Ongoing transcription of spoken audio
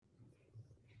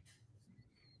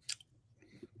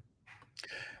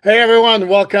Hey everyone,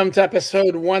 welcome to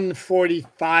episode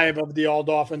 145 of the All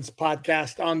Dolphins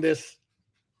podcast on this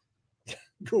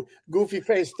goofy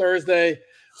face Thursday,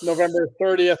 November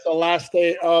 30th, the last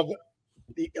day of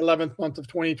the 11th month of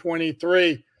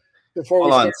 2023. Before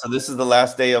we Hold start, on. So this is the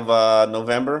last day of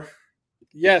November.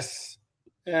 yes,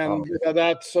 Oh, and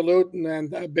that salute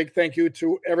and a big thank you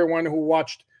to everyone who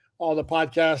watched all the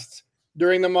podcasts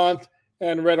during the month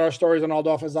and read our stories on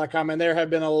alldolphins.com. And there have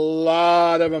been a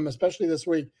lot of them, especially this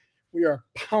week. We are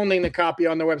pounding the copy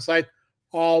on the website,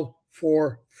 all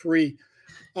for free.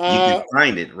 you can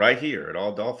find it right here at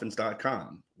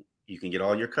alldolphins.com. You can get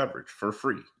all your coverage for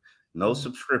free. No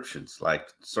subscriptions like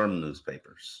some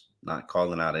newspapers. Not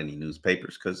calling out any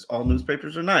newspapers because all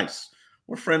newspapers are nice.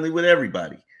 We're friendly with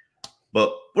everybody,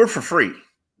 but we're for free.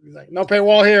 Like, no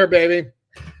paywall here, baby.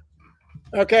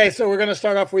 Okay, so we're going to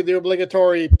start off with the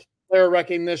obligatory player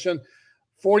recognition.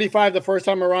 45 the first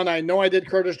time around. I know I did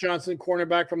Curtis Johnson,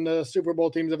 cornerback from the Super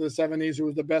Bowl teams of the 70s, who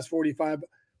was the best 45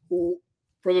 for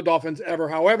the Dolphins ever.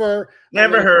 However,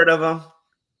 Never heard of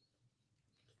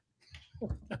him.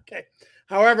 Okay.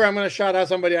 However, I'm going to shout out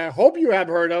somebody I hope you have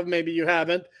heard of. Maybe you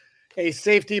haven't. A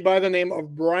safety by the name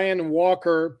of Brian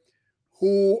Walker,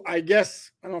 who I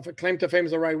guess, I don't know if a claim to fame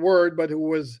is the right word, but who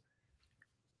was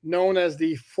known as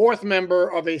the fourth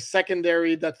member of a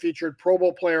secondary that featured Pro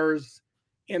Bowl players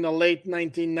in the late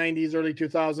 1990s, early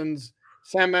 2000s.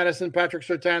 Sam Madison, Patrick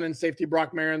Surtain, and safety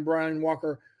Brock Marion. Brian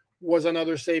Walker was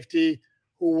another safety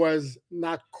who was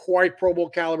not quite Pro Bowl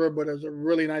caliber, but was a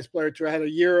really nice player too. I had a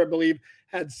year, I believe,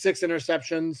 had 6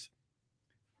 interceptions.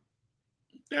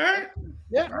 All right.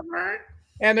 Yeah. All right.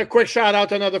 And a quick shout out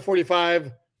to another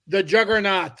 45, the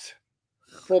juggernaut,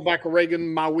 fullback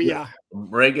Reagan Mawia.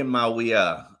 Reagan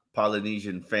Mawia,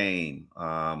 Polynesian fame,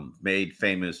 made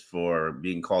famous for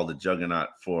being called the juggernaut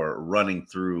for running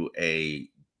through a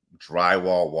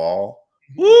drywall wall.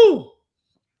 Woo!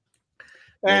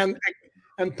 And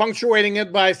punctuating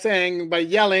it by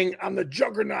yelling, "I'm the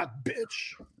juggernaut,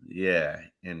 bitch." Yeah,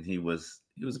 and he was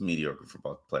a mediocre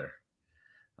football player.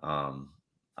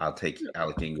 I'll take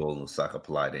Alec Ingold and Lusaka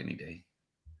Polite any day.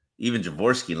 Even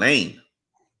Javorsky Lane.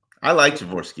 I like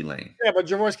Javorsky Lane. Yeah, but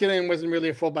Javorsky Lane wasn't really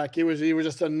a fullback. He was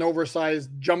just an oversized,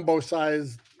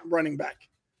 jumbo-sized running back,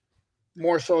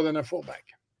 more so than a fullback.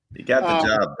 He got the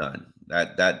job done.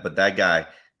 But that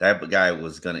guy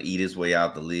was going to eat his way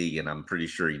out the league, and I'm pretty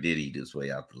sure he did eat his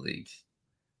way out the league.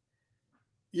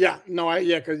 Yeah,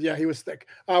 because he was thick.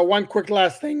 One quick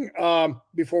last thing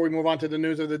before we move on to the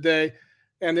news of the day,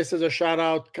 and this is a shout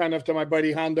out kind of to my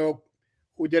buddy Hondo,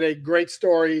 who did a great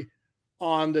story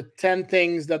on the 10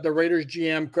 things that the Raiders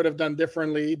GM could have done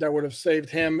differently that would have saved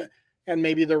him and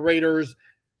maybe the Raiders.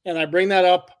 And I bring that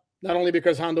up not only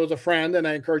because Hondo's a friend, and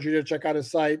I encourage you to check out his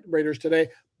site, Raiders Today,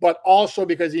 but also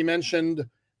because he mentioned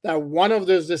that one of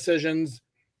those decisions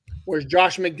was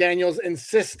Josh McDaniels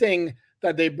insisting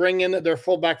that they bring in their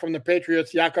fullback from the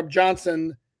Patriots, Jakob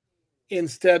Johnson,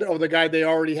 instead of the guy they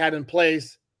already had in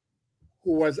place,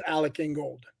 who was Alec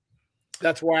Ingold.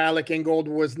 That's why Alec Ingold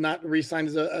was not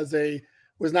re-signed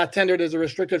was not tendered as a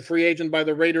restricted free agent by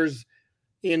the Raiders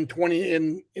in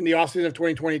the offseason of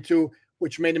 2022,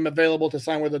 which made him available to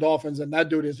sign with the Dolphins. And that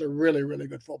dude is a really, really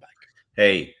good fullback.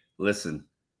 Hey, listen,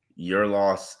 your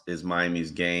loss is Miami's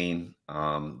gain.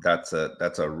 That's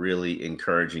a really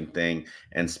encouraging thing.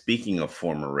 And speaking of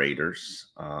former Raiders,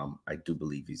 I do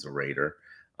believe he's a Raider.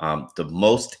 The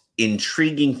most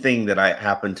intriguing thing that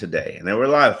happened today, and there were a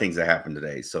lot of things that happened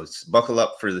today, so buckle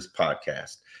up for this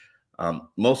podcast.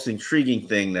 Most intriguing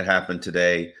thing that happened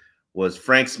today was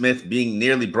Frank Smith being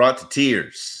nearly brought to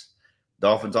tears.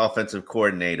 Dolphins offensive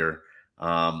coordinator,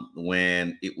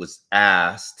 when it was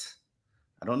asked,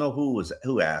 I don't know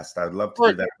who asked. I'd love to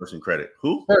give that person credit.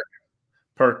 Who?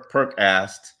 Perk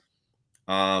asked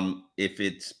if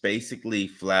it's basically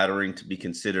flattering to be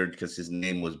considered because his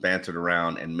name was bantered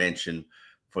around and mentioned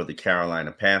for the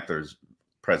Carolina Panthers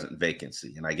present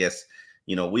vacancy. And I guess,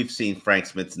 we've seen Frank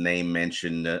Smith's name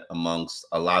mentioned amongst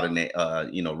a lot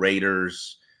of,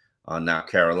 Raiders, now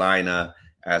Carolina,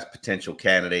 as potential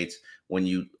candidates. When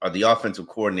you are the offensive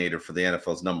coordinator for the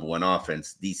NFL's number one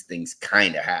offense, these things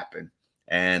kind of happen.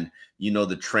 And,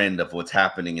 the trend of what's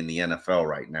happening in the NFL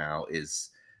right now is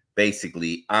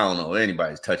basically, I don't know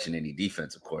anybody's touching any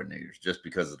defensive coordinators just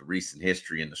because of the recent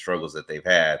history and the struggles that they've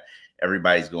had.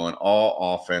 Everybody's going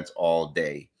all offense all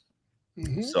day.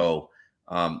 Mm-hmm. So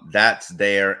that's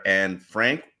there. And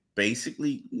Frank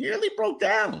basically nearly broke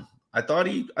down. I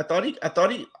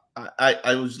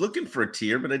was looking for a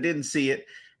tear, but I didn't see it.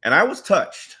 And I was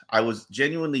touched. I was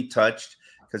genuinely touched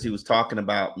because he was talking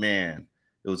about, man,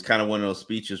 it was kind of one of those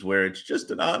speeches where it's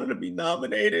just an honor to be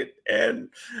nominated, and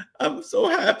I'm so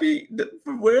happy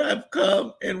for where I've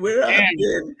come and where I've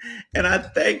been, and I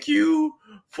thank you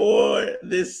for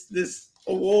this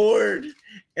award,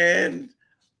 and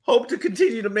hope to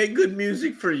continue to make good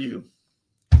music for you.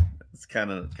 It's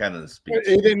kind of the speech.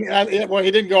 He didn't. Well,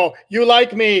 he didn't go, "You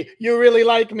like me. You really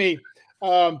like me."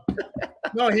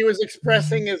 No, he was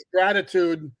expressing his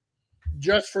gratitude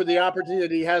just for the opportunity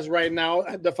that he has right now,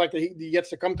 the fact that he gets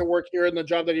to come to work here in the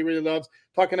job that he really loves,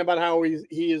 talking about how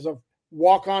he is a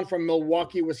walk-on from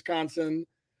Milwaukee, Wisconsin,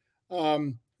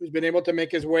 who's been able to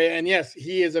make his way. And yes,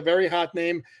 he is a very hot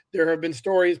name. There have been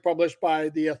stories published by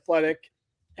The Athletic,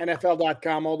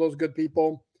 NFL.com, all those good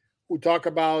people who talk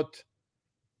about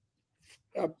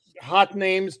hot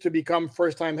names to become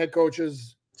first-time head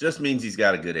coaches. Just means he's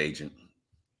got a good agent.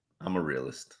 I'm a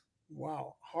realist.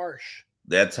 Wow, harsh.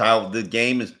 That's how the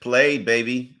game is played,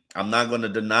 baby. I'm not going to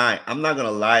deny. I'm not going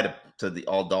to lie to the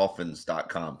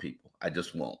alldolphins.com people. I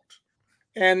just won't.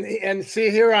 And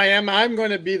see, here I am. I'm going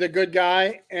to be the good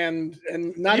guy, and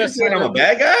not you saying I'm a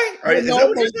bad guy. Or is that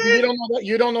what you don't know that.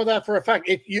 You don't know that for a fact.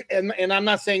 If you and I'm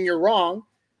not saying you're wrong,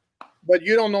 but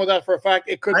you don't know that for a fact.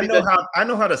 It could. I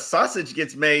know how the sausage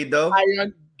gets made, though.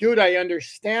 Dude, I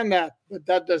understand that, but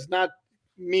that does not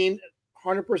mean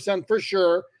 100% for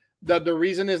sure that the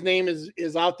reason his name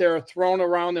is out there thrown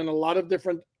around in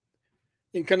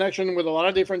connection with a lot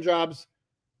of different jobs.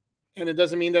 And it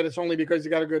doesn't mean that it's only because he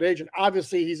got a good agent.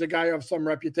 Obviously, he's a guy of some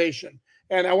reputation.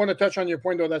 And I want to touch on your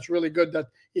point, though. That's really good that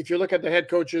if you look at the head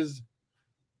coaches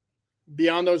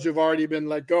beyond those who've already been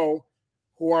let go,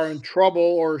 who are in trouble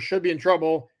or should be in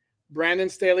trouble, Brandon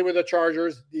Staley with the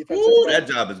Chargers. That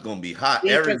job is going to be hot.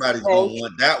 Everybody's going to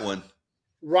want that one.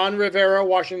 Ron Rivera,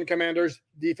 Washington Commanders,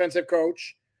 defensive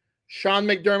coach. Sean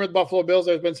McDermott, Buffalo Bills.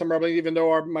 There's been some rumbling, even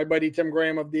though my buddy Tim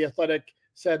Graham of The Athletic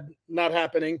said not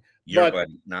happening. Your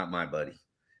buddy, not my buddy.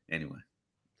 Anyway,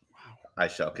 wow. I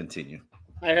shall continue.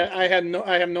 I have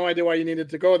no idea why you needed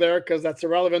to go there because that's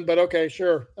irrelevant. But okay,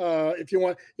 sure. If you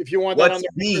want what's that on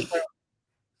beef?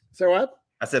 Say what?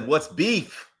 I said, what's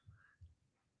beef?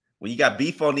 When you got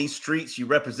beef on these streets, you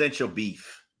represent your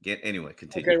beef. Anyway,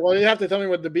 continue. Okay, well, you have to tell me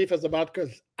what the beef is about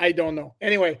because I don't know.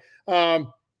 Anyway,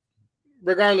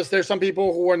 regardless, there's some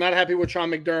people who are not happy with Sean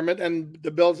McDermott, and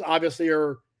the Bills obviously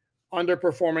are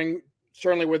underperforming,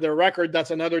 certainly with their record.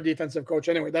 That's another defensive coach.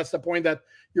 Anyway, that's the point that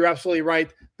you're absolutely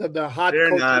right. That the hot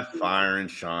They're not firing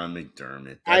Sean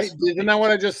McDermott. Isn't that what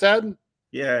I just said?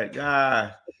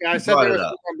 Yeah. I said there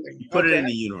was you put it in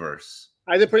the universe.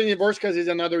 I did put it in the universe because he's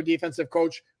another defensive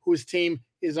coach whose team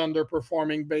is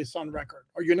underperforming based on record.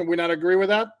 We not agree with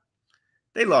that?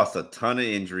 They lost a ton of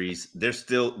injuries. They're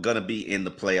still going to be in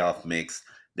the playoff mix.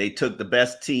 They took the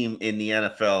best team in the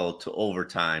NFL to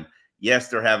overtime. Yes,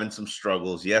 they're having some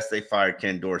struggles. Yes, they fired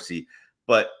Ken Dorsey.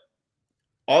 But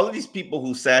all of these people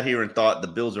who sat here and thought the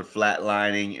Bills are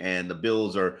flatlining and the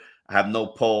Bills have no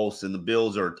pulse and the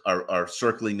Bills are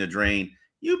circling the drain,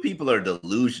 you people are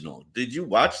delusional. Did you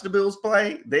watch the Bills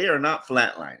play? They are not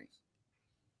flatlining.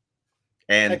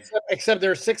 And except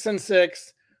they're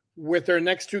 6-6 with their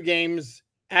next two games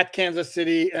at Kansas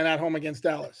City and at home against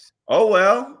Dallas. Oh,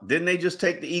 well, didn't they just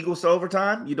take the Eagles to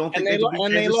overtime? You don't think they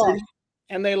lost?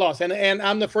 And they lost. And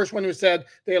I'm the first one who said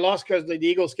they lost because the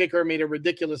Eagles kicker made a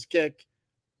ridiculous kick,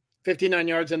 59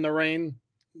 yards in the rain.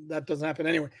 That doesn't happen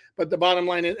anyway. But the bottom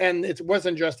line is, and it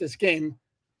wasn't just this game.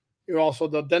 It was also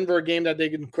the Denver game that they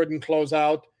couldn't close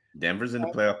out. Denver's in the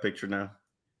playoff picture now.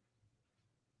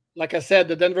 Like I said,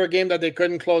 the Denver game that they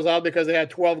couldn't close out because they had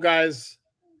 12 guys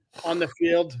on the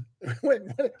field.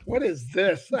 What is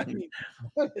this? I mean,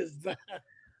 what is that?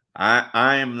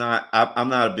 I'm not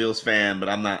a Bills fan, but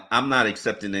I'm not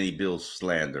accepting any Bills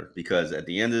slander because at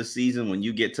the end of the season, when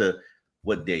you get to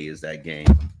what day is that game?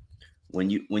 When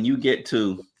you get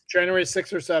to January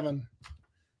 6th or 7th,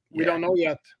 we don't know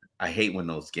yet. I hate when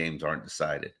those games aren't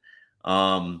decided.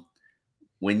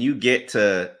 When you get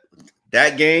to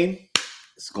that game,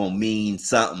 it's gonna mean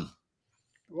something.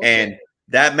 Okay. And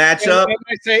that matchup,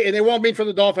 and it won't mean for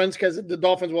the Dolphins because the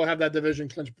Dolphins will have that division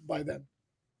clinched by then.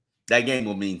 That game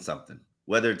will mean something.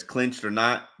 Whether it's clinched or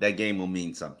not, that game will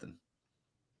mean something.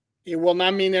 It will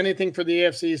not mean anything for the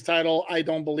AFC's title, I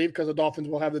don't believe, because the Dolphins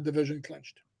will have the division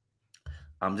clinched.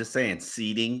 I'm just saying,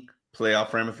 seeding,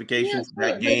 playoff ramifications,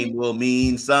 that game will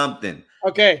mean something.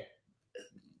 Okay.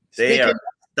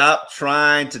 Stop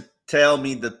trying to tell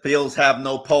me the Bills have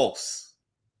no pulse.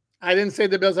 I didn't say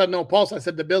the Bills have no pulse. I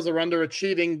said the Bills are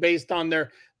underachieving based on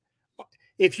their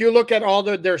 – if you look at all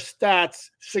their stats,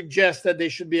 suggest that they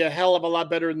should be a hell of a lot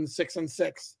better than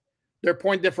 6-6. Their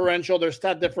point differential, their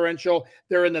stat differential,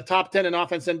 they're in the top 10 in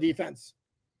offense and defense.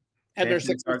 and they're Can't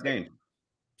finish our 6-6. game.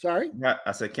 Sorry? Yeah,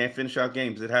 I said can't finish our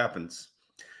games. It happens.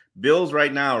 Bills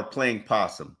right now are playing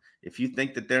possum. If you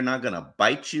think that they're not going to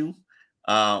bite you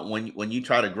when you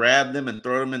try to grab them and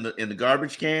throw them in the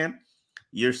garbage can,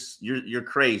 you're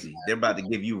crazy. They're about to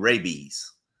give you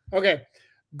rabies. Okay.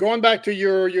 Going back to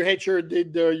you hate your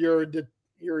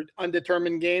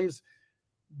undetermined games.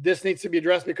 This needs to be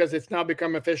addressed because it's now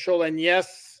become official. And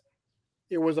yes,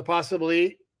 it was a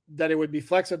possibility that it would be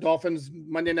flexed. The Dolphins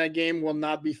Monday night game will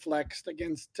not be flexed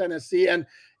against Tennessee. And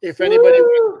if anybody,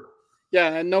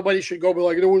 yeah, and nobody should go be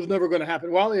like, it was never going to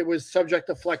happen. Well, it was subject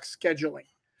to flex scheduling.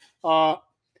 Uh,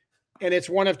 and it's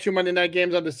one of two Monday night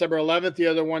games on December 11th. The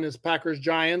other one is Packers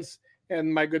Giants.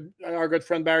 And our good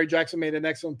friend Barry Jackson made an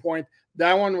excellent point.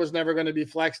 That one was never going to be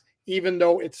flexed, even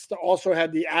though it's also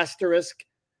had the asterisk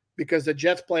because the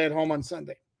Jets play at home on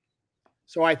Sunday.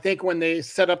 So I think when they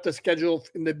set up the schedule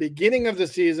in the beginning of the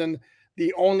season,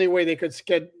 the only way they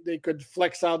could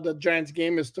flex out the Giants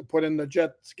game is to put in the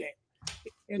Jets game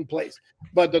in place.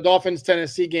 But the Dolphins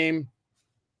Tennessee game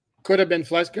could have been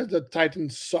flexed because the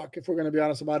Titans suck, if we're going to be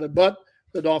honest about it. But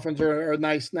the Dolphins are a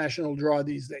nice national draw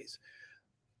these days.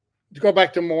 To go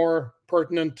back to more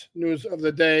pertinent news of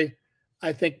the day,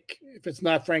 I think if it's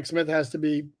not Frank Smith, it has to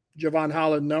be Javon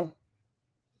Holland, no?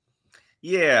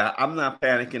 Yeah, I'm not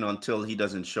panicking until he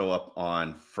doesn't show up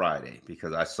on Friday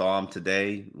because I saw him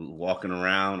today walking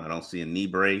around. I don't see a knee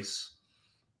brace.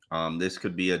 This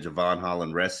could be a Javon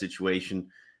Holland rest situation,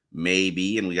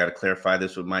 maybe. And we got to clarify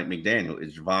this with Mike McDaniel.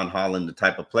 Is Javon Holland the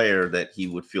type of player that he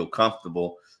would feel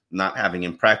comfortable not having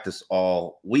him practice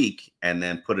all week and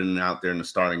then putting him out there in the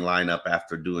starting lineup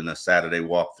after doing a Saturday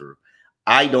walkthrough?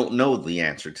 I don't know the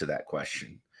answer to that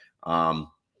question. I'm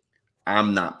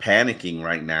not panicking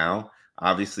right now.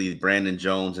 Obviously, Brandon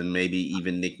Jones and maybe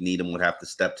even Nick Needham would have to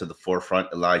step to the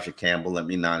forefront. Elijah Campbell, let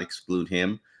me not exclude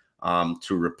him,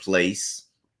 to replace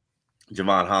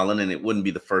Javon Holland. And it wouldn't be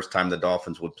the first time the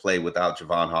Dolphins would play without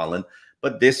Javon Holland.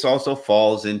 But this also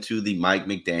falls into the Mike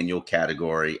McDaniel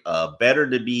category of better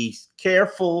to be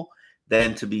careful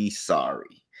than to be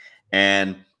sorry.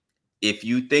 And if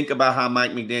you think about how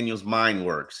Mike McDaniel's mind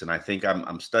works, and I think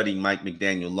I'm studying Mike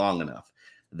McDaniel long enough,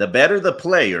 the better the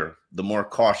player, the more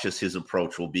cautious his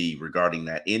approach will be regarding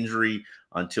that injury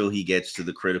until he gets to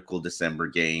the critical December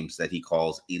games that he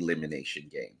calls elimination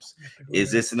games.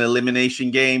 Is this an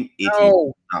elimination game? It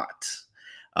is not.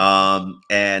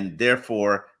 And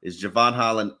therefore, is Javon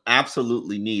Holland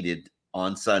absolutely needed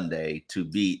on Sunday to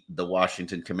beat the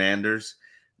Washington Commanders?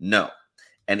 No.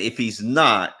 And if he's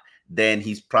not, then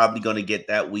he's probably going to get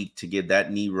that week to give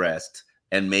that knee rest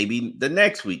and maybe the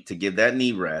next week to give that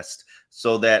knee rest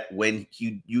so that when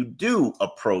you do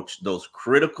approach those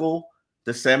critical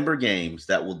December games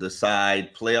that will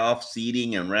decide playoff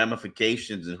seeding and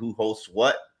ramifications and who hosts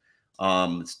what,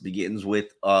 it begins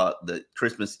with the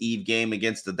Christmas Eve game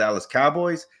against the Dallas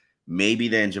Cowboys. Maybe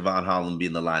then Javon Holland be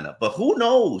in the lineup. But who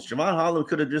knows? Javon Holland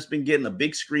could have just been getting a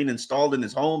big screen installed in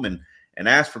his home and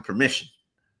asked for permission.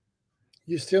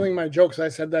 You're stealing my jokes. I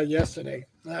said that yesterday.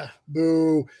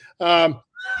 Boo.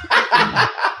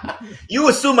 You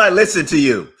assume I listen to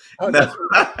you. That's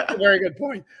a very good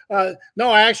point. No,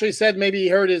 I actually said maybe he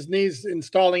hurt his knees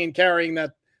installing and carrying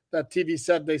that TV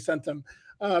set they sent him.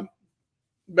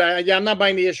 But yeah, I'm not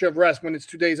buying the issue of rest when it's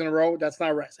 2 days in a row. That's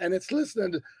not rest. And it's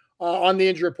listed on the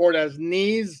injury report as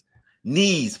knees.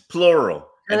 Knees, plural.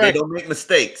 And Correct. They don't make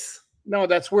mistakes. No,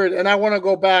 that's weird. And I want to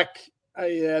go back.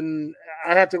 I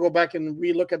have to go back and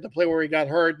relook at the play where he got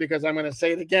hurt because I'm going to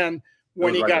say it again.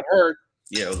 When he got hurt.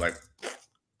 Yeah, it was like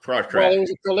cross track. Well, it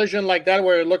was a collision like that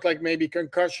where it looked like maybe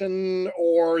concussion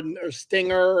or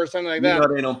stinger or something like that. You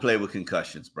know they don't play with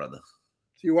concussions, brother.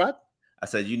 See what? I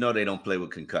said, they don't play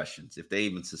with concussions. If they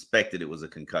even suspected it was a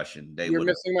concussion, You're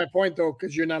missing my point, though,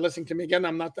 because you're not listening to me again.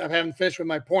 I haven't finished with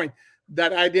my point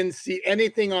that I didn't see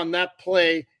anything on that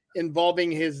play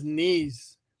involving his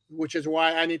knees, which is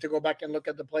why I need to go back and look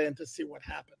at the play and to see what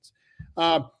happens.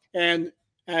 And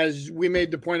as we made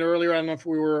the point earlier, I don't know if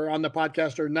we were on the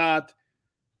podcast or not,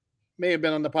 may have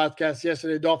been on the podcast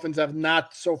yesterday. Dolphins have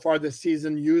not so far this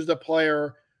season used a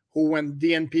player who went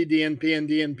DNP, DNP, and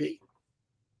DNP.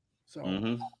 So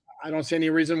I don't see any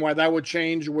reason why that would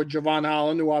change with Javon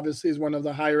Holland, who obviously is one of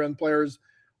the higher end players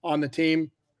on the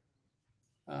team.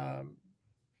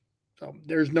 So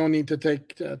there's no need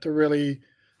to really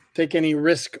take any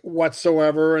risk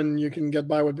whatsoever, and you can get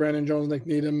by with Brandon Jones, Nick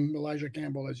Needham, Elijah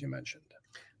Campbell, as you mentioned.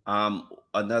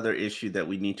 Another issue that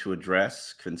we need to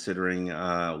address, considering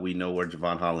we know where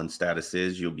Javon Holland's status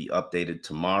is, you'll be updated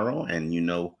tomorrow, and you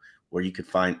know where you could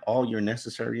find all your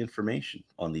necessary information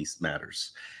on these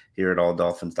matters here at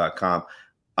alldolphins.com.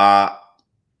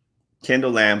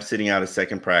 Kendall Lamb sitting out his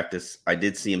second practice. I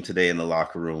did see him today in the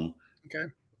locker room. Okay.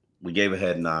 We gave a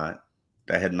head nod.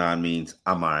 That head nod means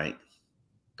I'm all right.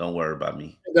 Don't worry about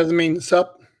me. It doesn't mean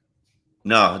sup.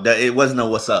 No, it wasn't a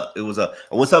what's up. It was a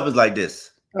what's up is like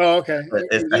this. Oh, okay.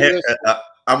 It's a head,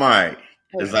 I'm all right.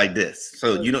 It's Okay. like this.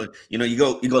 So you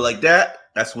go like that.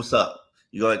 That's what's up.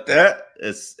 You go like that.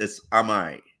 It's I'm all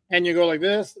right. And you go like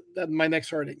this. That's my neck's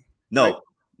hurting. No, right?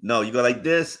 no, you go like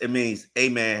this. It means, hey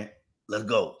man, let's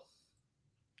go.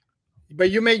 But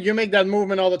you make that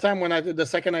movement all the time when the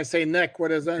second I say neck.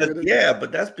 What is that? Yeah,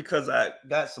 but that's because I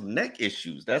got some neck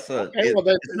issues. That's Okay,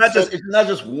 it's not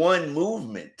just one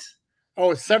movement.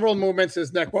 Oh, several movements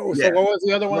is neck. So Yeah. what was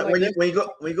the other one? When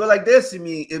you go like this, it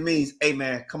means, hey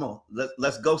man, come on,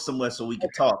 let's go somewhere so we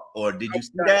can talk. Or did you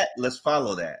see that? Let's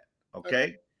follow that.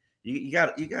 Okay. You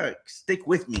gotta stick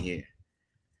with me here.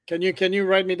 Can you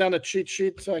write me down a cheat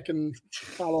sheet so I can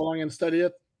follow along and study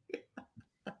it?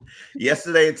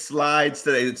 Yesterday it slides.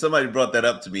 Today somebody brought that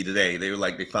up to me today. They were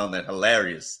like, they found that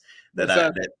hilarious that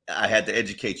I had to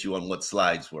educate you on what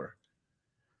slides were.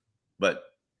 But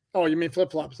oh, you mean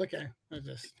flip flops? Okay, I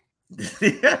just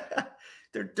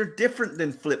they're different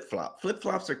than flip flop. Flip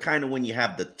flops are kind of when you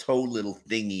have the toe little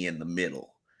thingy in the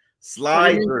middle.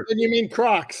 Slides you mean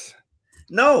Crocs?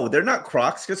 No, they're not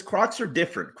Crocs because Crocs are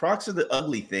different. Crocs are the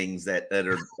ugly things that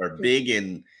are big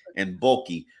and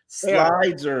bulky.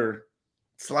 Slides are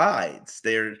slides.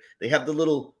 They have the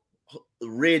little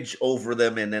ridge over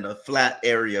them and then a flat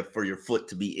area for your foot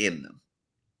to be in them.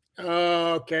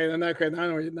 Oh, okay. Then okay. Now I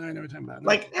know what you're talking about.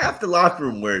 Like half the locker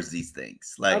room wears these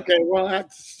things. Like okay, well,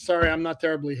 sorry, I'm not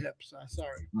terribly hip. So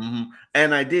sorry. Mm-hmm.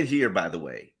 And I did hear, by the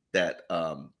way, that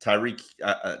Tyreek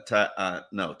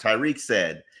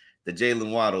said that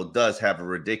Jalen Waddle does have a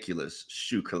ridiculous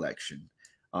shoe collection.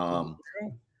 I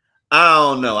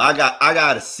don't know. I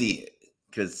got to see it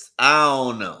because I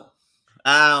don't know.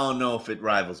 I don't know if it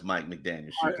rivals Mike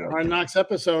McDaniel's shoe collection. Hard Knocks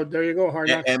episode. There you go. Hard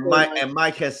Knocks. And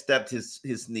Mike has stepped his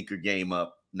sneaker game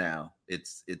up now.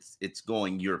 It's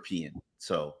going European.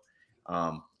 So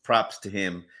props to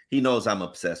him. He knows I'm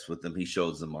obsessed with them. He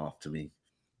shows them off to me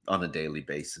on a daily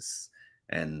basis,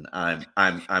 and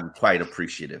I'm quite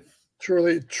appreciative.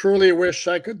 Truly wish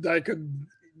I could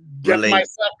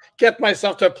get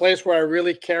myself to a place where I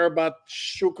really care about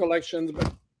shoe collections,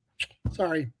 but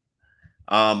sorry.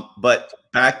 But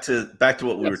back to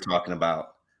what we were talking about.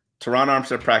 Teron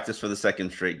Armstead practiced for the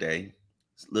second straight day.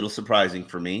 It's a little surprising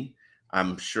for me.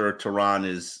 I'm sure Teron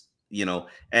is,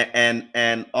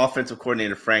 and offensive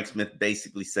coordinator Frank Smith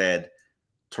basically said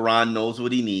Teron knows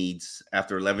what he needs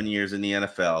after 11 years in the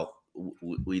NFL.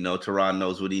 We know Teron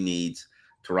knows what he needs.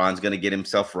 Teron's going to get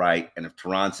himself right. And if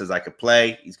Teron says I could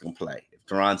play, he's going to play. If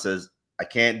Teron says I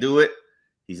can't do it,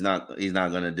 he's not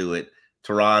going to do it.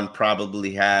 Teron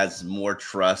probably has more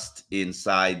trust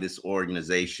inside this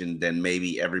organization than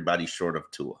maybe everybody short of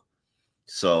Tua.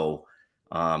 So,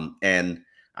 and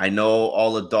I know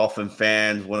all the Dolphin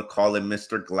fans want to call him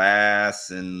Mr. Glass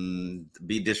and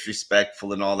be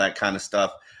disrespectful and all that kind of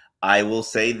stuff. I will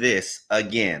say this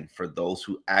again, for those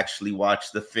who actually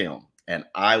watch the film, and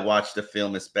I watch the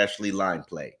film, especially line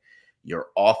play, your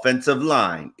offensive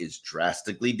line is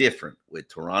drastically different with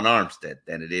Teron Armstead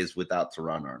than it is without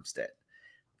Teron Armstead.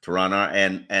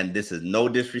 And this is no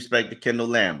disrespect to Kendall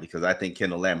Lamb, because I think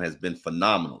Kendall Lamb has been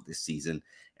phenomenal this season,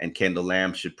 and Kendall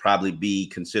Lamb should probably be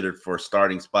considered for a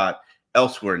starting spot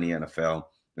elsewhere in the NFL.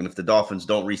 And if the Dolphins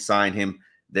don't re-sign him,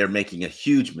 they're making a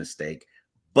huge mistake.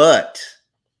 But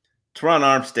Teron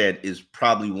Armstead is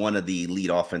probably one of the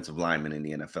elite offensive linemen in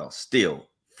the NFL. Still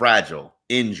fragile,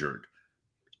 injured,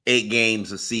 8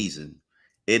 games a season.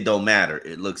 It don't matter.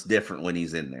 It looks different when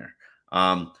he's in there.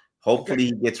 Hopefully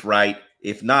he gets right.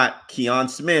 If not, Keon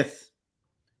Smith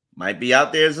might be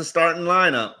out there as a starting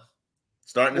lineup,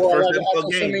 starting his first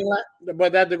NFL game.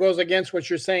 But that goes against what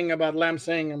you're saying about Lamb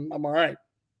saying I'm all right.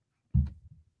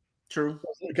 True.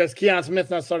 Because Keon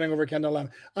Smith not starting over Kendall Lamb.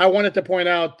 I wanted to point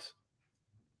out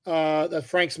that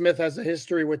Frank Smith has a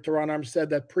history with Teron Armstead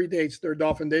that predates their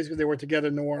Dolphin days because they were together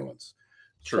in New Orleans.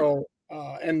 True.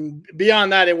 So, and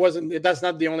beyond that, that's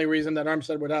not the only reason that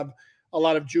Armstead would have a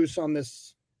lot of juice on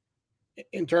this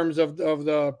in terms of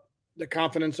the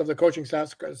confidence of the coaching staff,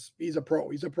 because he's a pro.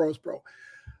 He's a pro's pro.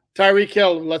 Tyreek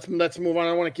Hill, let's move on. I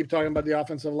don't want to keep talking about the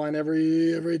offensive line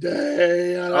every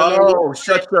day.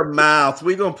 Shut your mouth.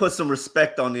 We're going to put some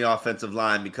respect on the offensive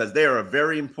line because they are a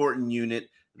very important unit.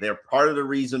 They're part of the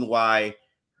reason why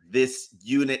this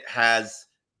unit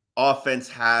offense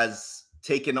has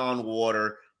taken on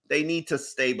water. They need to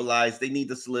stabilize. They need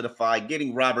to solidify.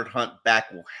 Getting Robert Hunt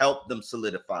back will help them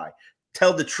solidify.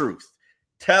 Tell the truth.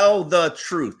 Tell the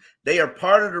truth. They are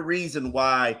part of the reason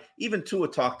why even Tua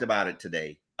talked about it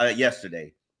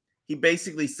yesterday. He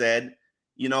basically said,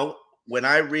 when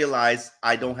I realize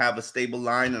I don't have a stable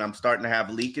line and I'm starting to have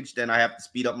leakage, then I have to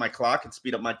speed up my clock and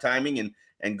speed up my timing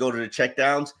and go to the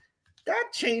checkdowns. That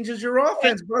changes your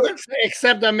offense, brother.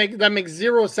 Except that makes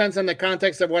zero sense in the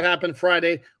context of what happened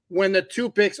Friday when the 2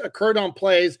 picks occurred on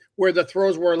plays where the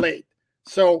throws were late.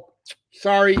 So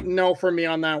sorry, no for me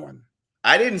on that one.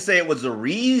 I didn't say it was a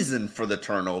reason for the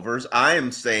turnovers. I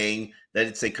am saying that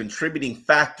it's a contributing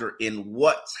factor in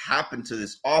what's happened to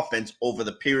this offense over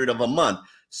the period of a month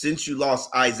since you lost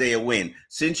Isaiah Wynn,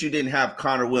 since you didn't have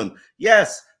Connor Williams.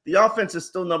 Yes, the offense is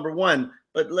still number one,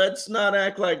 but let's not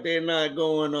act like they're not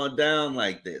going on down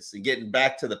like this and getting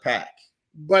back to the pack.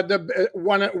 But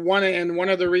one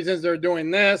of the reasons they're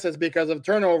doing this is because of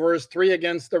turnovers. 3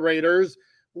 against the Raiders.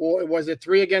 Was it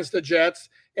 3 against the Jets?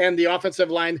 And the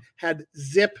offensive line had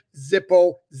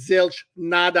zippo, zilch,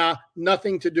 nada,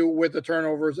 nothing to do with the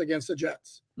turnovers against the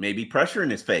Jets. Maybe pressure in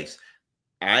his face.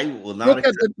 I will not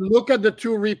look at the 2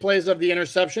 replays of the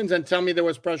interceptions and tell me there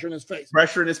was pressure in his face.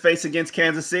 Pressure in his face against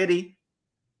Kansas City.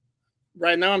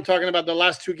 Right now, I'm talking about the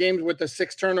last 2 games with the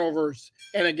 6 turnovers,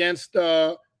 and against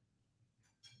the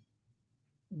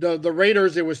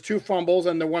Raiders, it was 2 fumbles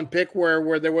and the 1 pick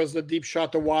where there was the deep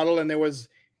shot to Waddle, and there was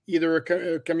either a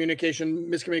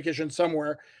miscommunication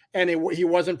somewhere, and he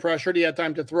wasn't pressured. He had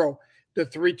time to throw. The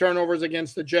 3 turnovers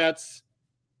against the Jets,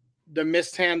 the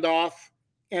missed handoff,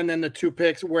 and then the 2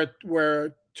 picks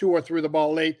where Tua threw the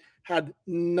ball late, had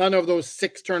none of those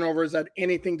 6 turnovers had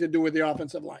anything to do with the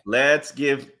offensive line. Let's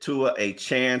give Tua a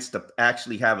chance to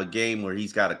actually have a game where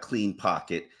he's got a clean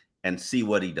pocket and see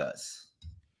what he does.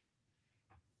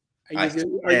 Are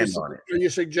you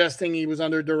suggesting he was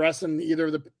under duress in either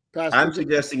of the past? I'm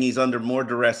suggesting he's under more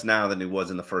duress now than he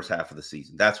was in the first half of the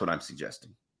season. That's what I'm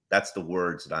suggesting. That's the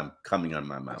words that I'm coming on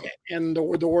my mouth. Okay. And the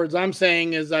words I'm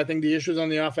saying is I think the issues on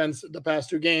the offense the past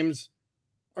 2 games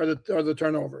are the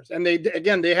turnovers. And they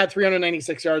had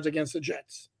 396 yards against the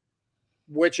Jets,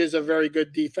 which is a very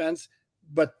good defense,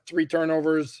 but 3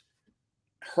 turnovers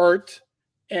hurt.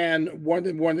 And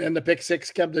and the pick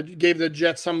 6 gave the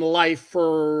Jets some life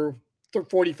for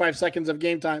 45 seconds of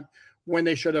game time when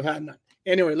they should have had none.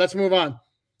 Anyway, let's move on.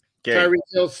 Okay. Tyreek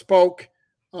Hill spoke.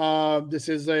 This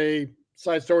is a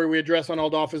side story we address on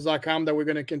alldolphins.com that we're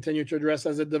going to continue to address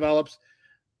as it develops.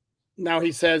 Now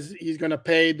he says he's going to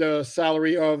pay the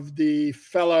salary of the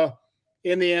fella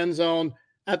in the end zone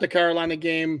at the Carolina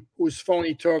game whose phone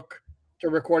he took to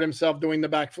record himself doing the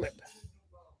backflip.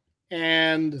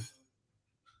 And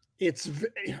here's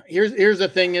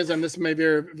the thing is, and this may be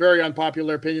a very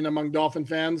unpopular opinion among Dolphin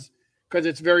fans, because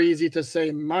it's very easy to say,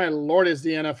 my Lord, is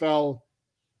the NFL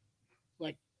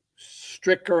like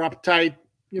strict or uptight,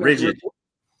 rigid.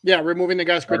 Removing the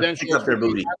guy's credentials. Up their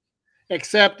booty.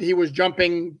 Except he was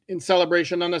jumping in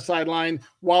celebration on the sideline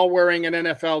while wearing an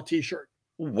NFL t-shirt.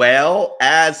 Well,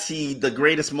 as the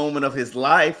greatest moment of his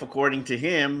life, according to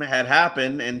him, had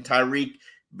happened, and Tyreek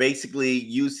basically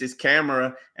used his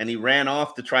camera and he ran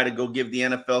off to try to go give the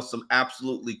NFL some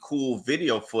absolutely cool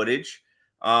video footage.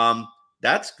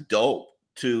 That's dope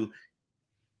too.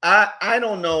 I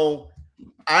don't know.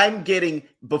 I'm getting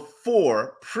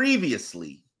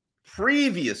previously,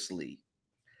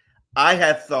 I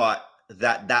had thought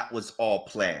that was all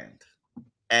planned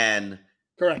and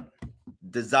correct,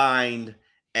 designed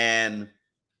and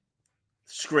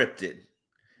scripted.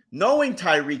 Knowing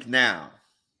Tyreek now,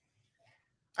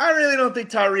 I really don't think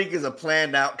Tyreek is a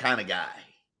planned out kind of guy.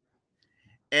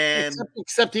 And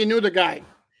except he knew the guy.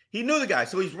 He knew the guy.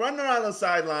 So he's running around the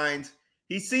sidelines.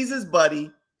 He sees his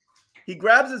buddy. He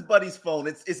grabs his buddy's phone.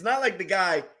 It's not like the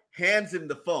guy hands him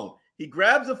the phone. He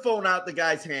grabs the phone out the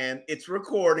guy's hand. It's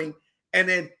recording. And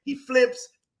then he flips,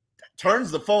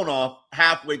 turns the phone off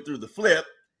halfway through the flip.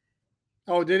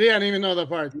 Oh, did he? I didn't even know that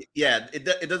part. Yeah, it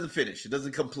doesn't finish. It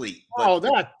doesn't complete. Oh,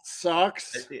 that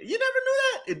sucks. You never knew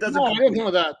that? It doesn't complete. I didn't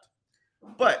know that.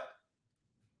 But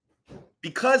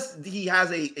because he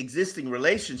has a existing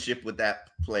relationship with that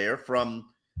player I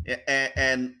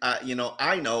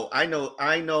know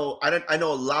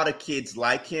a lot of kids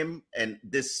like him, and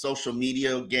this social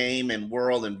media game and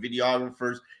world and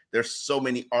videographers. There's so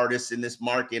many artists in this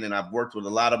market, and I've worked with a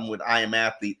lot of them with I Am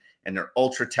Athlete, and they're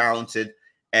ultra talented.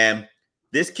 And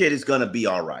this kid is going to be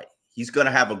all right. He's going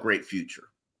to have a great future.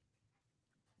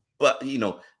 But,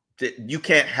 you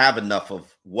can't have enough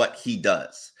of what he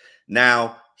does.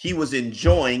 Now, he was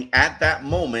enjoying at that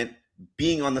moment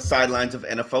being on the sidelines of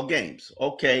NFL games.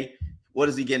 Okay, what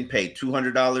is he getting paid?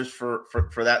 $200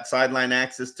 for that sideline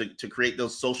access to create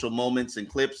those social moments and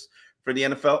clips for the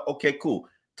NFL? Okay, cool.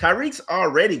 Tyreek's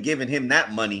already given him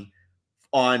that money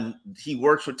he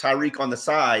works with Tyreek on the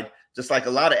side, just like a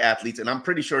lot of athletes. And I'm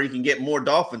pretty sure he can get more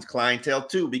Dolphins clientele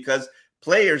too, because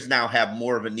players now have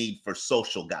more of a need for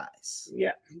social guys.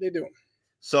 Yeah, they do.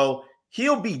 So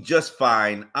he'll be just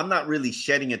fine. I'm not really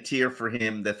shedding a tear for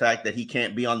him. The fact that he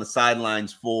can't be on the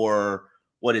sidelines for,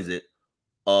 what is it?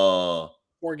 4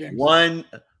 games.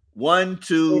 One,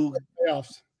 two,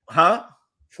 playoffs. Huh?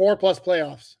 4 plus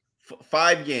playoffs.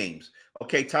 5 games.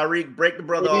 Okay, Tyreek, break the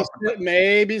brother off.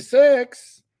 Maybe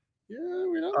 6. Yeah,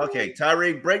 we don't know. Okay,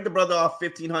 Tyreek, break the brother off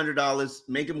 $1,500.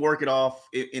 Make him work it off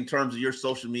in terms of your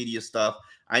social media stuff.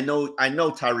 I know,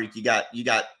 Tyreek, you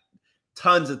got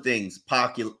tons of things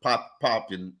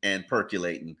popping and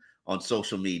percolating on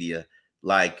social media.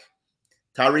 Like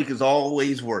Tyreek is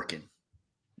always working.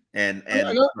 And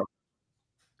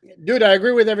dude, I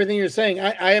agree with everything you're saying.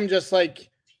 I am just like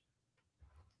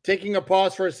taking a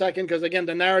pause for a second, because again,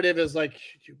 the narrative is like,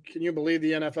 can you believe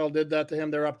the NFL did that to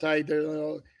him? They're uptight.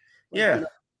 Yeah. You know,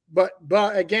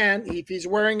 but again, if he's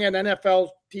wearing an NFL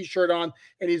t-shirt on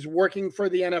and he's working for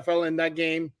the NFL in that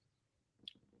game,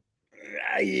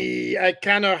 I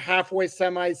kind of halfway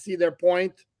semi see their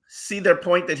point.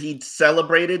 That he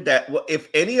celebrated that. Well, if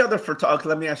any other photographer,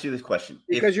 let me ask you this question.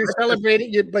 Because you're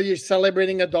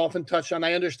celebrating a Dolphin touchdown.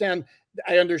 I understand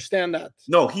that.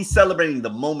 No, he's celebrating the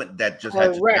moment that just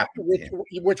had to happen to him.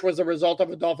 Which was a result of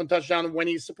a Dolphin touchdown when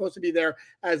he's supposed to be there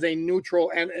as a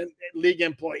neutral and league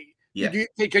employee. Yeah.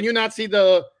 Can you not see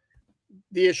the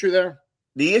issue there?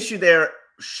 The issue there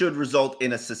should result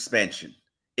in a suspension.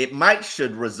 It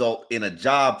should result in a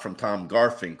job from Tom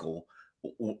Garfinkel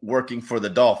working for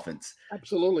the Dolphins.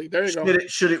 Absolutely. There you go.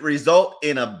 Should it result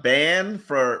in a ban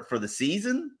for the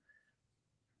season?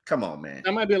 Come on, man.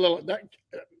 That might be a little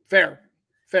fair.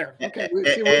 Okay.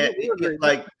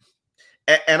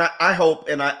 I hope,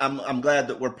 and I'm glad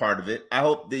that we're part of it. I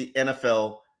hope the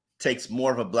NFL takes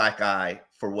more of a black eye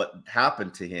for what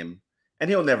happened to him, and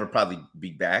he'll never probably be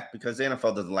back, because the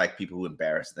NFL doesn't like people who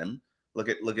embarrass them. Look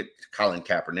at Colin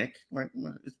Kaepernick.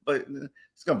 But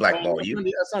it's gonna blackball you.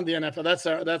 That's not the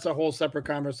NFL. That's a whole separate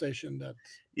conversation.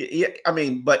 Yeah. I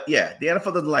mean, but yeah, the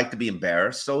NFL doesn't like to be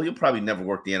embarrassed, so he'll probably never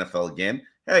work the NFL again.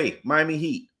 Hey, Miami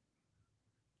Heat,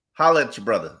 holla at your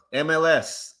brother.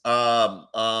 MLS.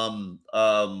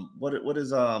 What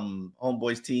is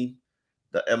homeboy's team?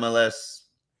 The MLS.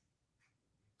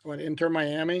 What, Inter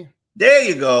Miami? There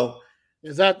you go.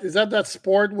 Is that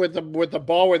sport with the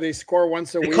ball where they score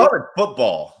once a week? They call it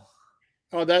football.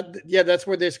 Oh, that's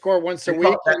where they score once a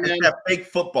week. That big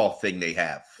football thing they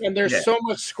have. And there's so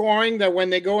much scoring that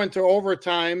when they go into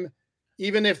overtime,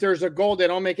 even if there's a goal, they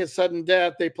don't make it sudden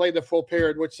death. They play the full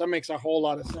period, which that makes a whole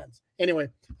lot of sense. Anyway,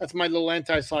 that's my little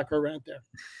anti-soccer rant there.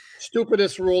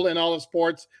 Stupidest rule in all of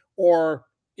sports, or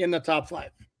in the top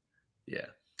 5. Yeah.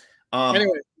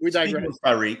 Anyway, we digress.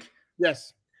 Tyreek.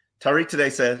 Yes. Tyreek today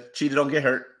said, "Cheetah, don't get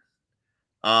hurt."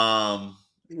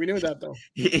 We knew that though.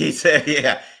 He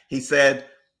said,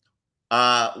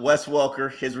 Wes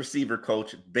Welker, his receiver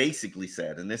coach, basically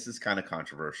said, and this is kind of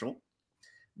controversial,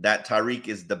 that Tyreek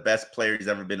is the best player he's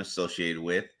ever been associated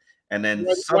with. And then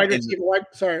wide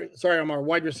receiver. Omar,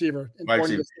 wide receiver.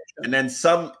 And then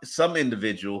some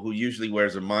individual who usually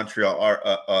wears a Montreal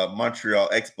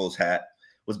Expos hat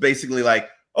was basically like,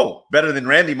 "Oh, better than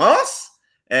Randy Moss?"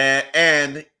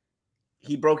 And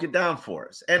he broke it down for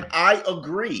us. And I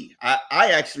agree.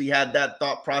 I actually had that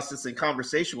thought process and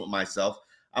conversation with myself.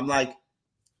 I'm like,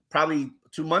 probably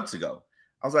 2 months ago,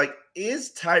 I was like,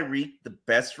 is Tyreek the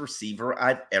best receiver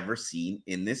I've ever seen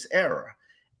in this era?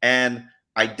 And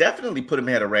I definitely put him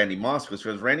ahead of Randy Moss, because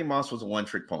Randy Moss was a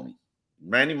one-trick pony.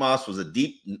 Randy Moss was a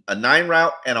 9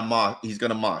 route and a moss. He's going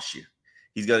to moss you.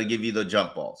 He's going to give you the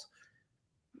jump balls.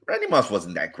 Randy Moss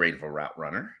wasn't that great of a route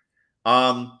runner.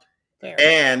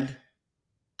 And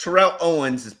Terrell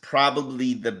Owens is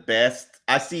probably the best.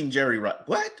 I've seen Jerry Rice.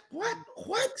 What?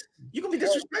 You gonna be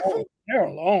disrespectful?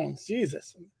 Terrell Owens,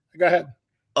 Jesus. Go ahead.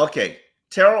 Okay,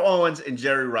 Terrell Owens and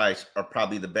Jerry Rice are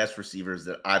probably the best receivers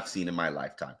that I've seen in my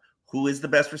lifetime. Who is the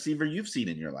best receiver you've seen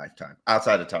in your lifetime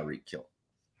outside of Tyreek Hill?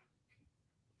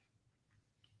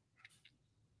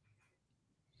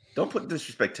 Don't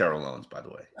disrespect Terrell Owens, by the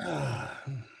way.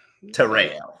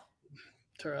 Terrell.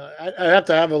 I have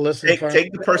to have a listen.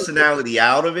 Take the personality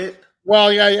out of it.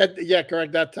 Well, yeah,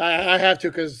 correct. That I have to,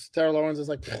 because Terrell Owens is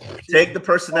like. Take the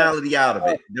personality out of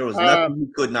it. There was nothing he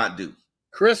could not do.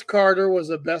 Chris Carter was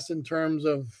the best in terms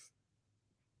of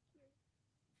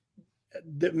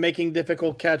making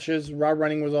difficult catches. Route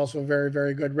running was also very,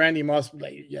 very good. Randy Moss,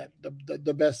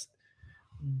 the best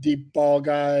deep ball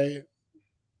guy,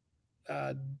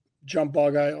 jump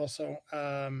ball guy also.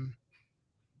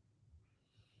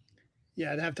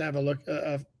 Yeah, I'd have to have a look,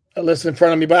 a list in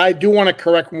front of me. But I do want to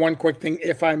correct one quick thing,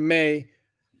 if I may,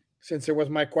 since it was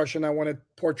my question. I want to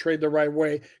portray the right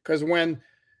way because the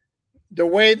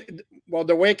way,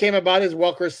 the way it came about is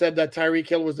Welker said that Tyreek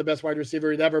Hill was the best wide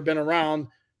receiver he'd ever been around.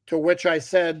 To which I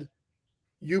said,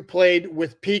 you played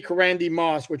with peak Randy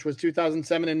Moss, which was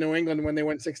 2007 in New England when they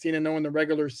went 16-0 in the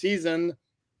regular season.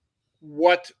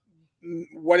 What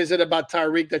is it about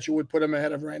Tyreek that you would put him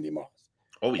ahead of Randy Moss?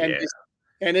 Oh And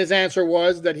yeah. his answer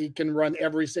was that he can run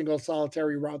every single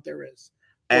solitary route there is.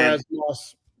 And Whereas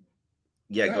Moss,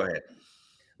 yeah, go ahead.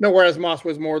 no, whereas Moss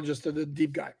was more just a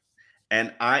deep guy.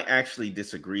 And I actually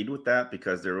disagreed with that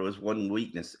because there was one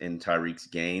weakness in Tyreek's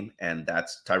game, and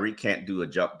that's Tyreek can't do a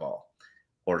jump ball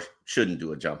or shouldn't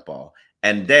do a jump ball.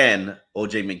 And then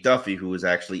OJ McDuffie, who was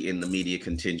actually in the media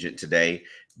contingent today,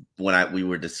 when we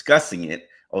were discussing it,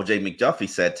 OJ McDuffie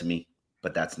said to me,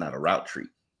 but that's not a route tree.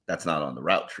 That's not on the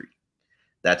route tree.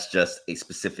 That's just a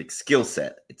specific skill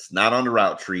set. It's not on the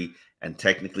route tree. And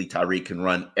technically, Tyreek can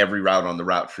run every route on the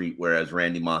route tree, whereas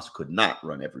Randy Moss could not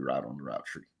run every route on the route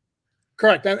tree.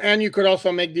 Correct. And you could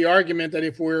also make the argument that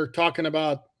if we're talking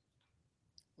about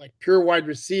like pure wide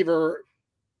receiver,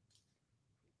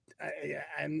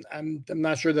 I'm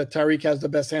not sure that Tyreek has the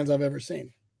best hands I've ever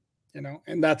seen,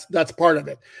 and that's part of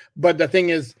it. But the thing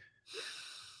is,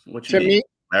 what you mean,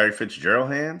 Larry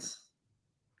Fitzgerald hands?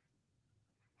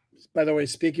 By the way,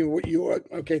 speaking what you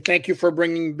okay, thank you for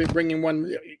bringing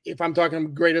one. If I'm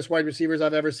talking greatest wide receivers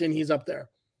I've ever seen, he's up there.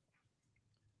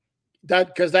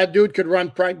 Because that dude could run.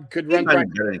 He's not even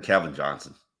better than Calvin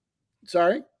Johnson.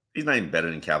 Sorry, he's not even better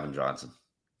than Calvin Johnson.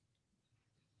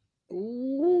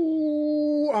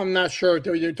 Ooh, I'm not sure.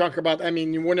 You talk about. I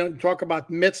mean, you want to talk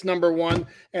about Mitts number one,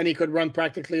 and he could run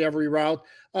practically every route.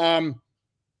 But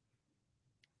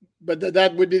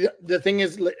that would be the thing.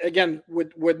 Is again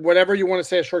with whatever you want to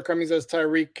say, as shortcomings as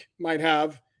Tyreek might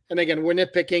have, and again, we're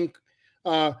nitpicking,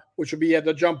 which would be at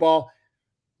the jump ball.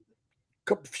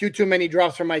 Few too many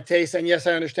drops for my taste. And yes,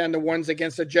 I understand the ones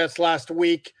against the Jets last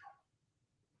week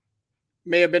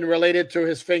may have been related to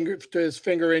his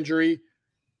finger injury,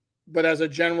 but as a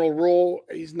general rule,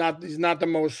 he's not the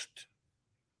most.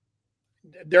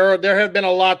 There have been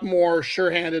a lot more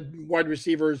sure-handed wide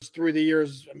receivers through the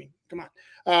years. I mean, come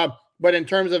on. But in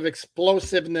terms of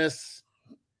explosiveness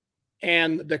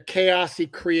and the chaos he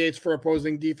creates for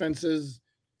opposing defenses,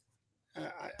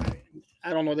 I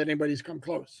don't know that anybody's come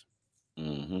close.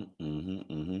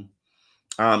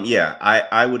 Yeah,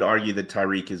 I would argue that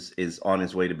Tyreek is on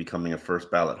his way to becoming a first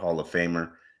ballot Hall of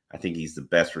Famer. I think he's the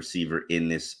best receiver in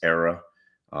this era.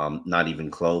 Not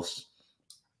even close.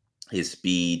 His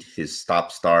speed, his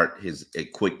stop-start, his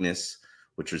quickness,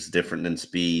 which was different than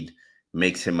speed,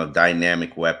 makes him a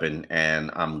dynamic weapon. And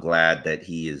I'm glad that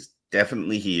he is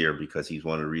definitely here because he's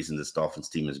one of the reasons this Dolphins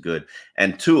team is good.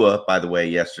 And Tua, by the way,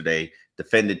 yesterday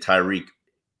defended Tyreek.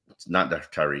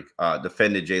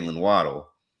 Defended Jalen Waddle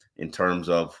in terms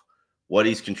of what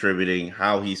he's contributing,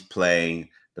 how he's playing,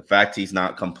 the fact he's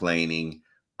not complaining.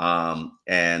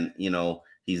 And,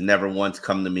 he's never once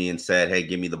come to me and said, hey,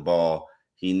 give me the ball.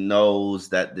 He knows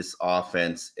that this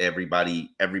offense, everybody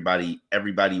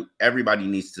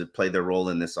needs to play their role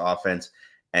in this offense.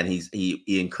 And he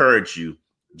encouraged you,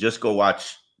 just go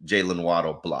watch Jalen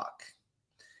Waddle block.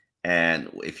 And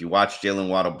if you watch Jalen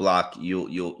Waddle block,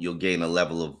 you'll gain a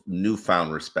level of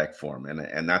newfound respect for him,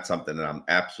 and that's something that I'm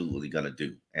absolutely going to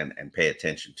do and pay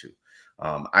attention to.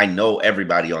 I know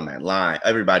everybody on that line,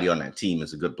 everybody on that team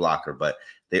is a good blocker, but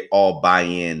they all buy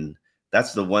in.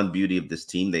 That's the one beauty of this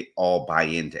team; they all buy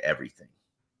into everything,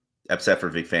 except for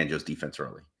Vic Fangio's defense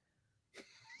early.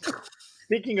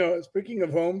 Speaking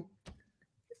of home,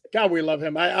 God, we love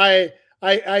him.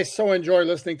 I so enjoy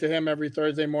listening to him every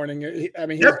Thursday morning. I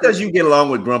mean, just because you get along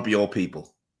with grumpy old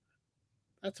people.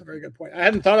 That's a very good point. I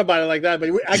hadn't thought about it like that, but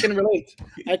I can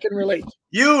relate.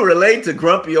 You relate to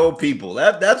grumpy old people.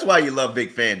 That's why you love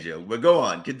Vic Fangio. But go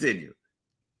on, continue.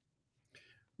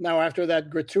 Now, after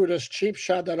that gratuitous cheap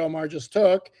shot that Omar just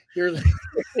took, here's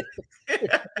hey,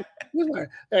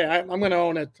 I'm going to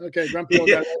own it. Okay, grumpy old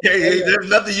guy. There's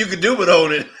nothing you can do but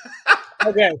own it.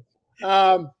 Okay.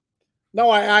 No,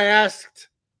 I asked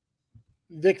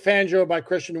Vic Fangio about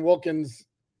Christian Wilkins'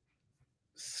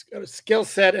 skill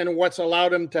set and what's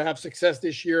allowed him to have success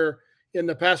this year in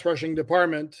the pass rushing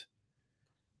department.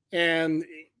 And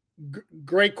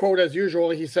great quote as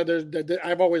usual. He said,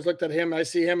 "I've always looked at him. I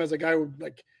see him as a guy who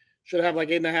should have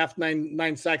 8.5,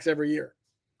 9 sacks every year."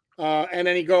 And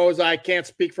then he goes, "I can't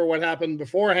speak for what happened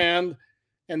beforehand,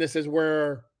 and this is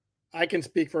where I can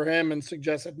speak for him and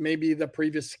suggest that maybe the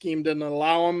previous scheme didn't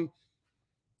allow him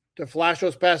to flash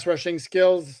those pass rushing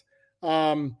skills."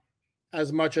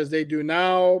 as much as they do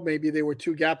now. Maybe they were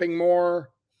two gapping more.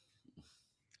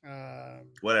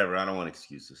 Whatever. I don't want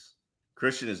excuses.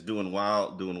 Christian is doing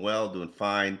well, doing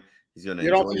fine. He's going to You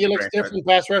don't enjoy think his he looks franchise. different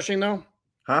pass rushing though?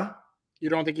 Huh? You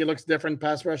don't think he looks different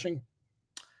pass rushing?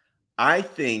 I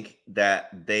think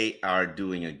that they are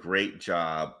doing a great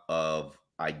job of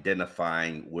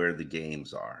identifying where the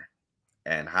games are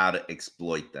and how to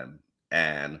exploit them.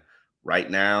 And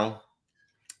right now,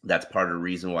 that's part of the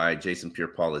reason why Jason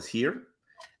Pierre-Paul is here,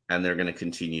 and they're going to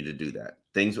continue to do that.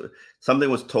 Something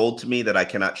was told to me that I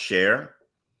cannot share,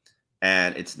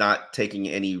 and it's not taking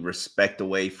any respect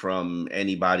away from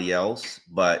anybody else,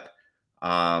 but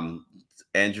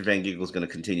Andrew Van Ginkel is going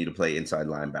to continue to play inside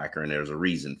linebacker, and there's a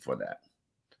reason for that.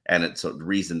 And it's a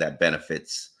reason that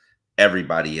benefits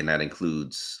everybody, and that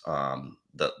includes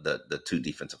the two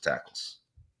defensive tackles.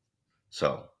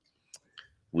 So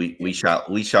we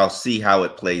shall see how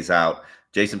it plays out.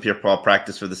 Jason Pierre-Paul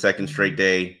practiced for the second straight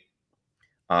day.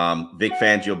 Vic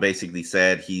Fangio basically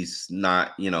said he's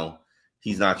not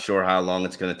sure how long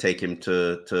it's going to take him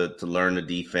to learn the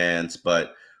defense,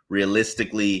 but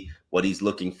realistically, what he's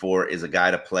looking for is a guy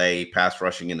to play pass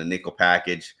rushing in the nickel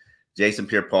package. Jason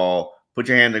Pierre-Paul, put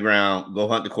your hand on the ground, go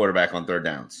hunt the quarterback on third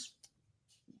downs.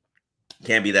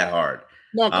 Can't be that hard.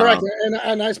 No, correct.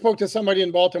 And I spoke to somebody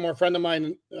in Baltimore, a friend of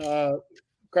mine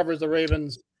covers the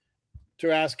Ravens,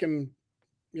 to ask him,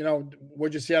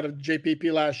 what'd you see out of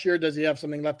JPP last year? Does he have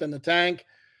something left in the tank?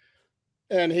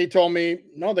 And he told me,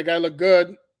 no, the guy looked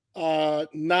good.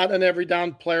 Not an every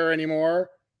down player anymore,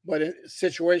 but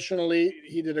situationally,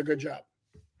 he did a good job.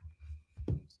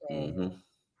 So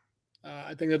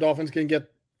I think the Dolphins can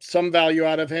get some value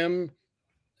out of him.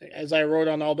 As I wrote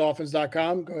on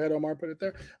alldolphins.com. Go ahead, Omar, put it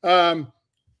there.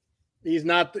 He's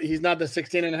not the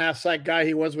 16 and a half sack guy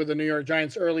he was with the New York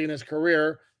Giants early in his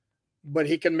career, but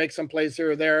he can make some plays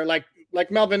here or there. Like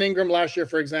Melvin Ingram last year,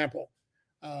 for example,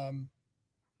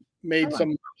 made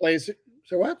some plays.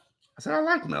 So what? I said, I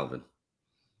like Melvin.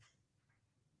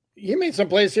 He made some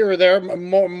plays here or there,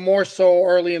 more so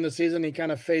early in the season. He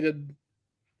kind of faded.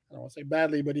 I don't want to say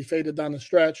badly, but he faded down the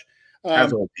stretch.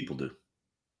 As old people do.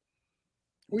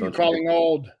 Who are you calling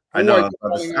old? I know.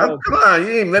 Come on, you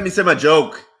didn't even let me say my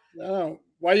joke. No.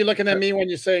 Why are you looking at me when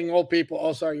you're saying old people?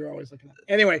 Oh, sorry, you're always looking at me.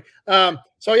 Anyway,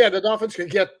 so yeah, the Dolphins could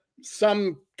get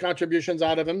some contributions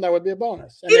out of him. That would be a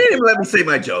bonus. And you didn't even let me say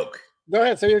my joke. Go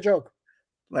ahead, say your joke.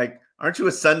 Like, aren't you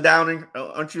a sundowning?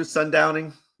 Aren't you a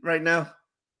sundowning right now?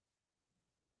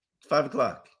 It's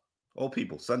 5:00. Old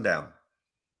people, sundown.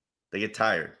 They get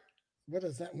tired. What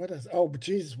is that? Oh,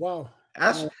 Jesus, wow.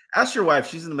 Ask your wife.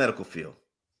 She's in the medical field.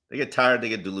 They get tired. They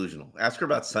get delusional. Ask her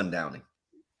about sundowning.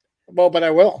 Well, but I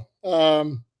will.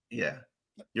 Yeah,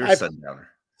 you're a sundowner.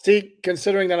 See,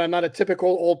 considering that I'm not a typical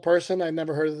old person, I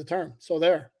never heard of the term. So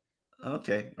there.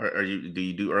 Okay. Do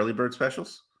you do early bird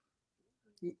specials?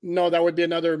 No, that would be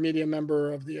another media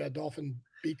member of the Dolphin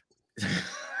beat.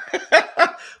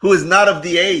 Who is not of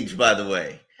the age, by the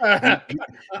way.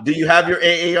 Do you have your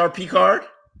AARP card?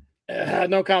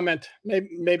 No comment.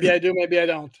 Maybe I do, maybe I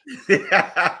don't.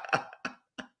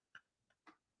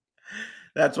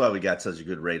 That's why we got such a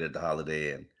good rate at the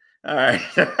Holiday Inn. All right.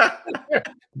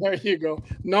 There you go.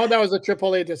 No, that was a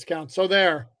AAA discount. So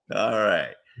there. All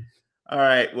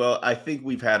right. Well, I think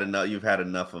we've had enough. You've had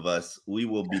enough of us. We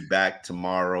will be back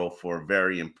tomorrow for a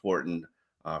very important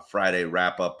Friday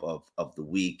wrap-up of the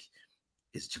week.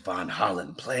 Is Javon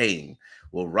Holland playing?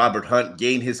 Will Robert Hunt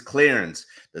gain his clearance?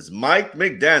 Does Mike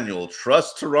McDaniel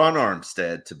trust Teron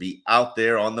Armstead to be out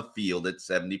there on the field at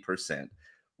 70%?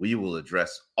 We will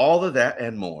address all of that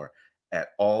and more at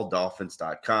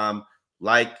alldolphins.com.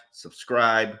 Like,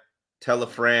 subscribe, tell a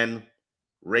friend,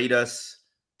 rate us,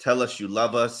 tell us you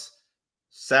love us.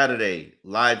 Saturday,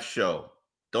 live show.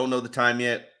 Don't know the time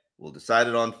yet. We'll decide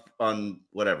it on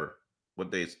whatever.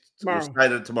 What day is tomorrow. We'll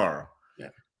decide it tomorrow. Yeah.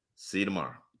 See you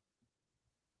tomorrow.